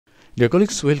Dear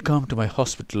colleagues, welcome to my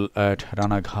hospital at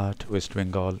Ranaghat, West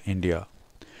Bengal, India.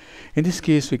 In this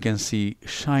case, we can see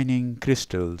shining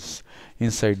crystals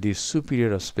inside the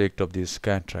superior aspect of this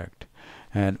cataract,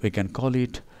 and we can call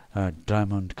it a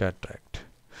diamond cataract.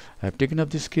 I have taken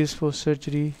up this case for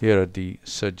surgery. Here are the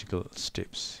surgical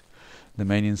steps. The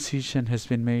main incision has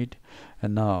been made,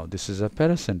 and now this is a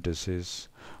paracentesis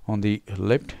on the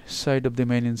left side of the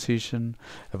main incision,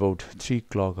 about 3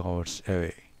 clock hours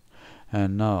away.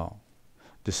 And now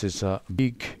this is a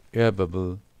big air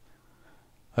bubble.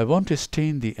 I want to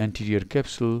stain the anterior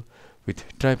capsule with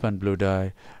trypan blue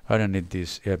dye underneath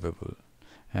this air bubble,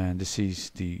 and this is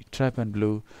the trypan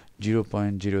blue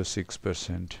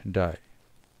 0.06% dye.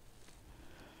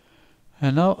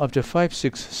 And now after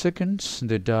 5-6 seconds,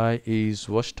 the dye is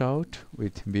washed out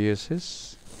with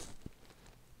BSS,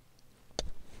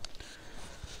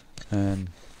 and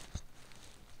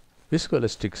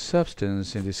viscoelastic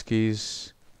substance in this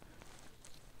case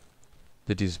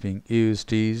that is being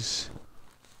used is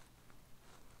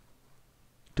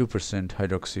 2%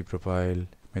 hydroxypropyl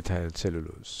methyl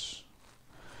cellulose.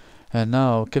 And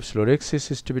now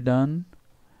capsulorhexis is to be done.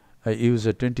 I use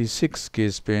a 26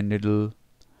 gauge pen needle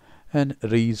and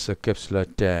raise a capsular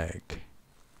tag.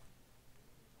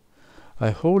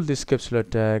 I hold this capsular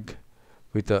tag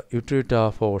with a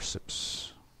utrata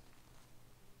forceps.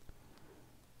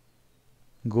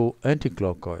 Go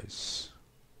anti-clockwise.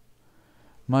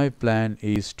 My plan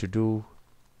is to do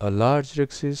a large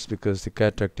rhexis because the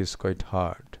cataract is quite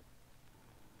hard.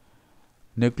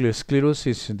 Nuclear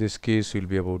sclerosis in this case will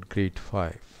be about grade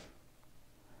 5.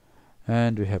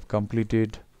 And we have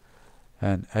completed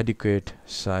an adequate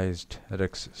sized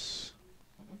rhexis.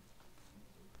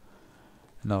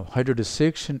 Now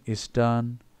hydrodissection is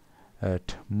done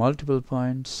at multiple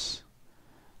points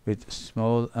with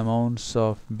small amounts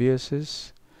of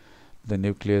BSS. The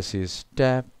nucleus is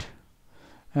tapped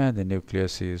and the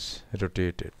nucleus is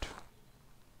rotated.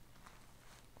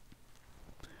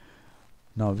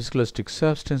 Now viscoelastic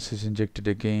substance is injected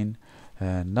again,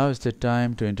 and now is the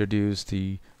time to introduce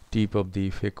the tip of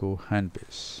the phaco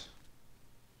handpiece.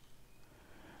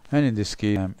 And in this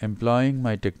case I am employing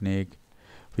my technique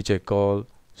which I call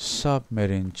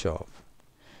submarine chop.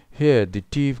 Here the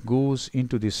tip goes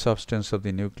into the substance of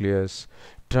the nucleus,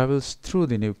 travels through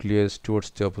the nucleus towards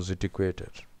the opposite equator.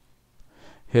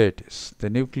 Here it is. The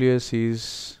nucleus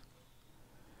is,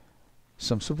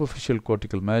 some superficial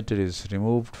cortical matter is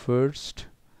removed first.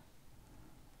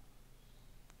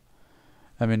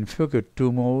 I'm in Fokker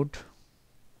 2 mode,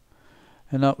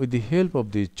 and now with the help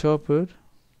of the chopper,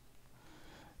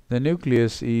 the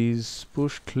nucleus is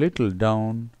pushed little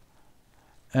down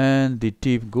and the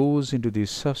tip goes into the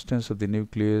substance of the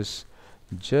nucleus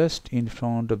just in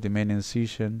front of the main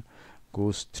incision,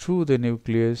 goes through the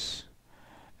nucleus,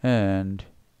 and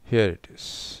here it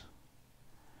is.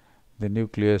 The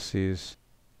nucleus is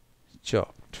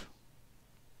chopped.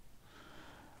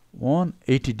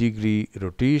 180-degree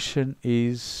rotation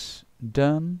is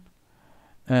done,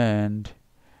 and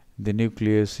the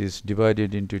nucleus is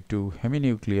divided into 2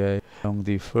 heminuclei along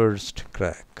the first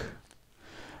crack.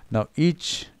 Now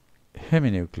each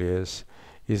heminucleus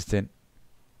is then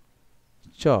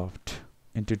chopped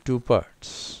into 2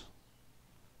 parts,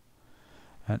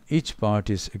 and each part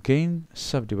is again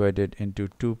subdivided into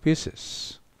 2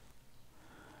 pieces,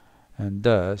 and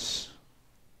thus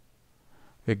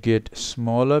we get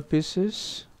smaller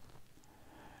pieces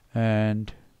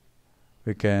and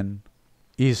we can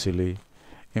easily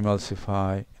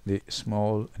emulsify the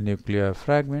small nuclear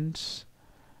fragments,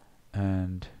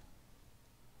 and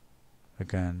we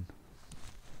can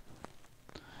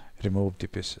remove the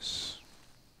pieces.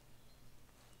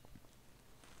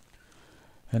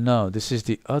 And now this is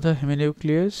the other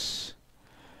heminucleus.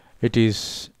 It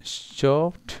is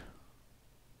chopped.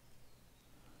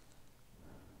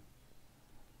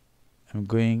 I'm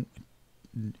going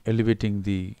elevating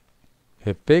the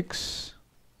apex,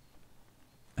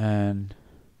 and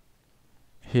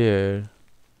here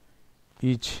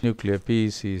each nuclear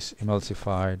piece is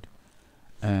emulsified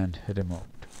and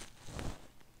removed.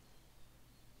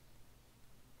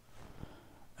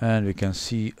 And we can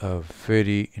see a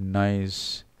very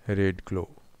nice red glow.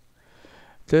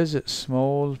 There's a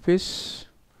small piece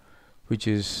which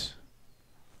is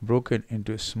broken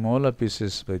into smaller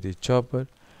pieces by the chopper,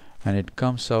 and it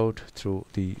comes out through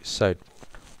the sideboard.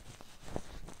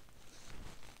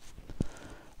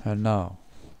 And now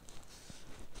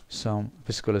some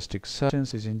viscoelastic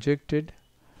substance is injected,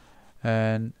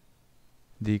 and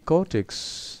the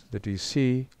cortex that we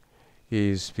see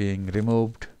is being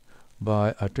removed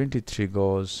by a 23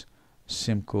 gauge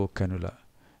Simcoe cannula.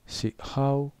 See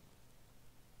how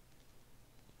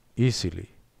easily.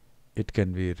 It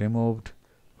can be removed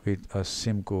with a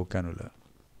Simcoe cannula.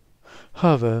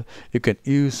 However, you can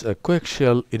use a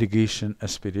coaxial irrigation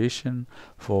aspiration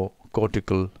for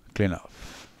cortical cleanup.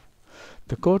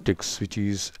 The cortex, which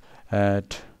is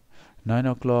at 9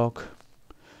 o'clock,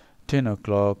 10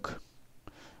 o'clock,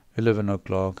 11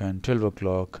 o'clock and 12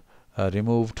 o'clock, are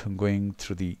removed going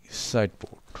through the side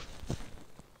port.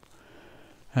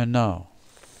 And now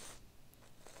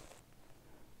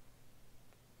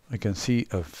you can see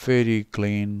a very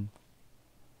clean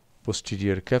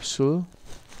posterior capsule.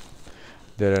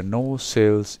 There are no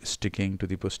cells sticking to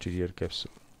the posterior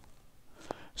capsule.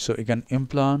 So you can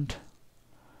implant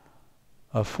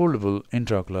a foldable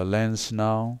intraocular lens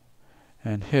now,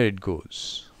 and here it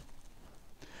goes.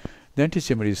 The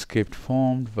antechamber is kept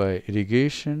formed by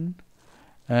irrigation,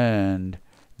 and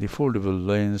the foldable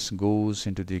lens goes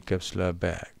into the capsular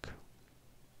bag.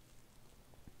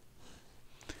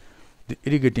 The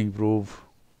irrigating probe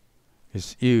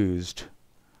is used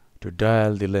to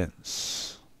dial the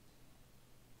lens,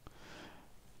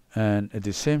 and at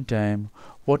the same time,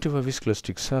 whatever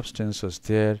viscoelastic substance was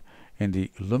there in the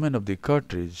lumen of the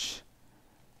cartridge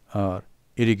are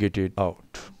irrigated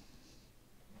out.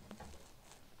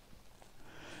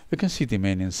 You can see the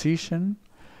main incision.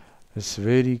 It's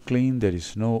very clean, there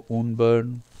is no wound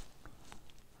burn.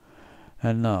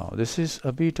 And now this is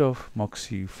a bit of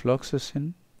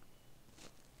moxifloxacin.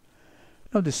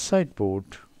 Now this side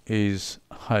port is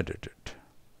hydrated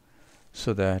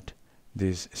so that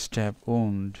this stab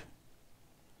wound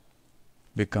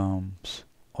becomes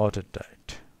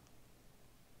watertight.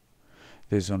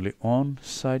 There is only one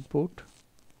side port,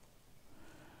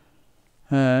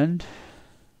 and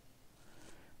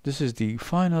this is the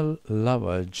final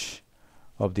lavage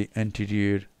of the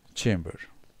anterior chamber.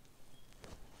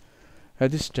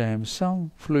 At this time,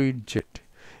 some fluid jet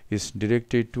is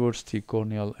directed towards the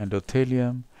corneal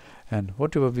endothelium, and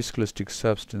whatever viscoelastic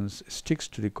substance sticks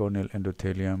to the corneal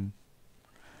endothelium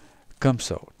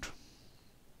comes out.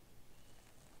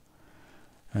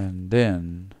 And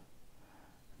then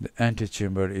the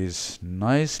antechamber is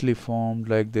nicely formed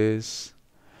like this,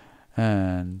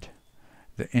 and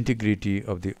the integrity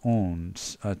of the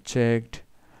wounds are checked,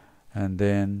 and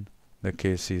then the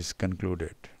case is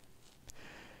concluded.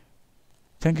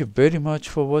 Thank you very much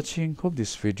for watching. Hope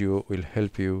this video will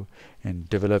help you in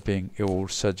developing your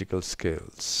surgical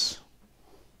skills.